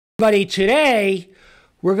Buddy, today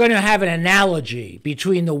we're going to have an analogy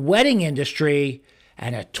between the wedding industry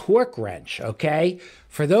and a torque wrench, okay?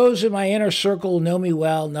 For those in my inner circle who know me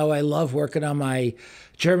well, know I love working on my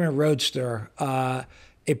German Roadster.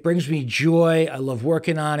 It brings me joy. I love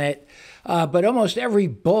working on it. But almost every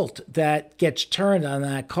bolt that gets turned on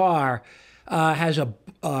that car has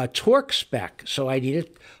a torque spec. So I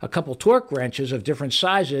needed a couple torque wrenches of different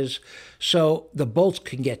sizes so the bolts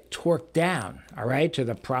can get torqued down, all right, to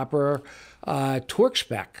the proper torque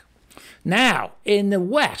spec. Now, in the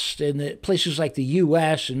West, in the places like the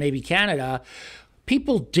US and maybe Canada,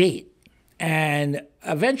 people date. And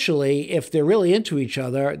eventually, if they're really into each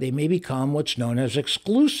other, they may become what's known as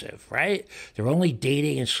exclusive, right? They're only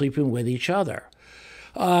dating and sleeping with each other.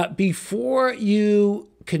 Before you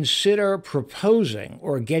consider proposing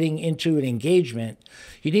or getting into an engagement,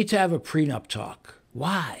 you need to have a prenup talk.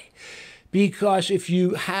 Why? Because if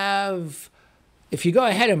you go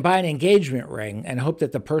ahead and buy an engagement ring and hope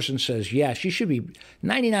that the person says yes, you should be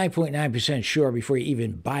 99.9% sure before you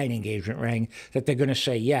even buy an engagement ring that they're going to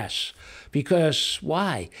say yes. Because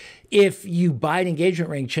why? If you buy an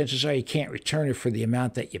engagement ring, chances are you can't return it for the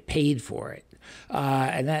amount that you paid for it.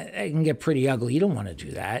 And that can get pretty ugly. You don't want to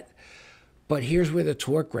do that. But here's where the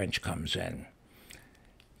torque wrench comes in.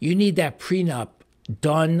 You need that prenup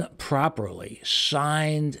done properly,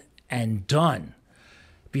 signed and done,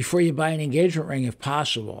 before you buy an engagement ring if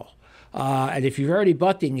possible. And if you've already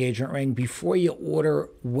bought the engagement ring, before you order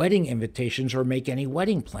wedding invitations or make any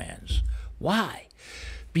wedding plans. Why?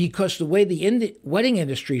 Because the way the wedding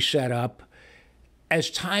industry is set up,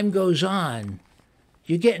 as time goes on,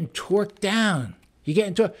 you're getting torqued down.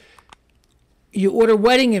 You order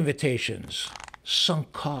wedding invitations,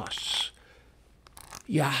 sunk costs.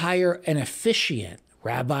 You hire an officiant,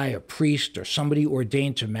 rabbi, a priest, or somebody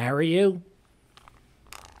ordained to marry you.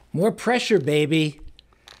 More pressure, baby.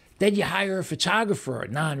 Then you hire a photographer, a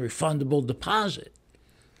non-refundable deposit.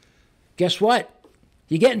 Guess what?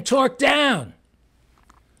 You're getting torqued down.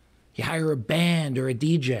 You hire a band or a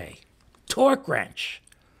DJ. Torque wrench.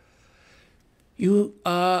 You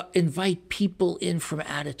invite people in from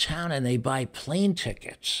out of town and they buy plane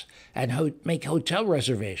tickets and make hotel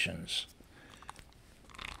reservations.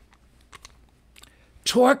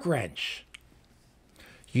 Torque wrench.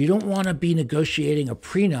 You don't want to be negotiating a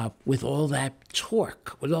prenup with all that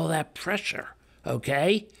torque, with all that pressure,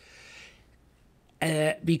 okay?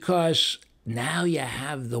 Because now you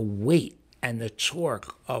have the weight and the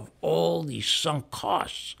torque of all these sunk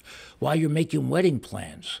costs while you're making wedding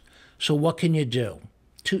plans. So what can you do?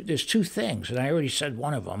 There's two things, and I already said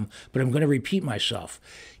one of them, but I'm going to repeat myself.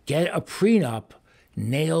 Get a prenup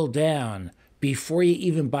nailed down before you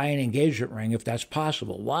even buy an engagement ring, if that's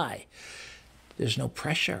possible. Why? There's no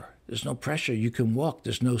pressure. There's no pressure. You can walk.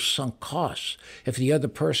 There's no sunk costs. If the other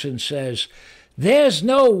person says, there's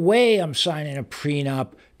no way I'm signing a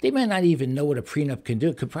prenup, they may not even know what a prenup can do.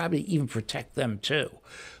 It could probably even protect them too.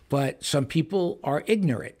 But some people are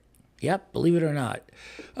ignorant. Yep, believe it or not.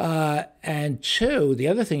 And two, the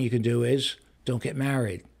other thing you can do is don't get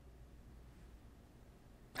married.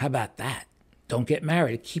 How about that? Don't get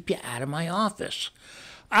married. Keep you out of my office.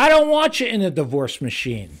 I don't want you in the divorce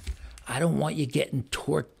machine. I don't want you getting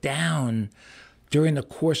torqued down during the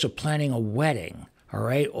course of planning a wedding, all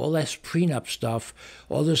right? All this prenup stuff,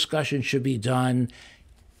 all discussion should be done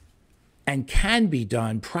and can be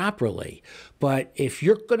done properly. But if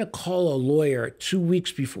you're going to call a lawyer 2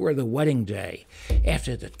 weeks before the wedding day,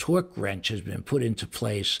 after the torque wrench has been put into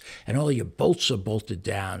place and all your bolts are bolted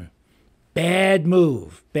down, bad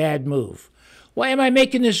move, bad move. Why am I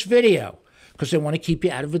making this video? Because they want to keep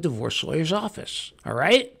you out of a divorce lawyer's office, all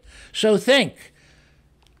right? So think,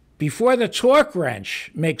 before the torque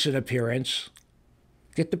wrench makes an appearance,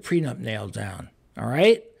 get the prenup nailed down, all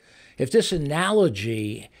right? If this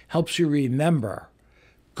analogy helps you remember,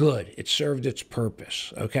 good, it served its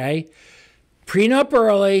purpose, okay? Prenup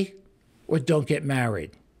early or don't get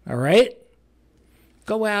married, all right?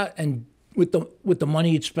 Go out and with the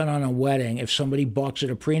money you'd spend on a wedding, if somebody balks at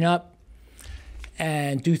a prenup,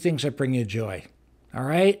 and do things that bring you joy, all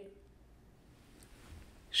right?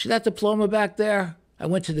 See that diploma back there? I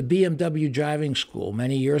went to the BMW driving school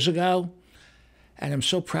many years ago, and I'm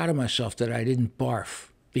so proud of myself that I didn't barf,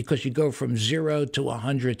 because you go from 0 to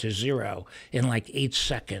 100 to 0 in like 8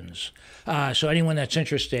 seconds. So anyone that's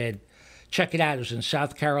interested, check it out. It was in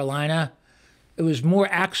South Carolina. It was more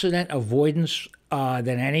accident avoidance than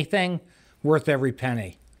anything, worth every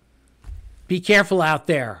penny. Be careful out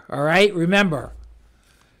there, all right? Remember,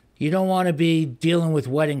 you don't want to be dealing with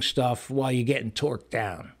wedding stuff while you're getting torqued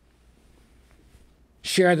down.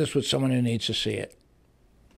 Share this with someone who needs to see it.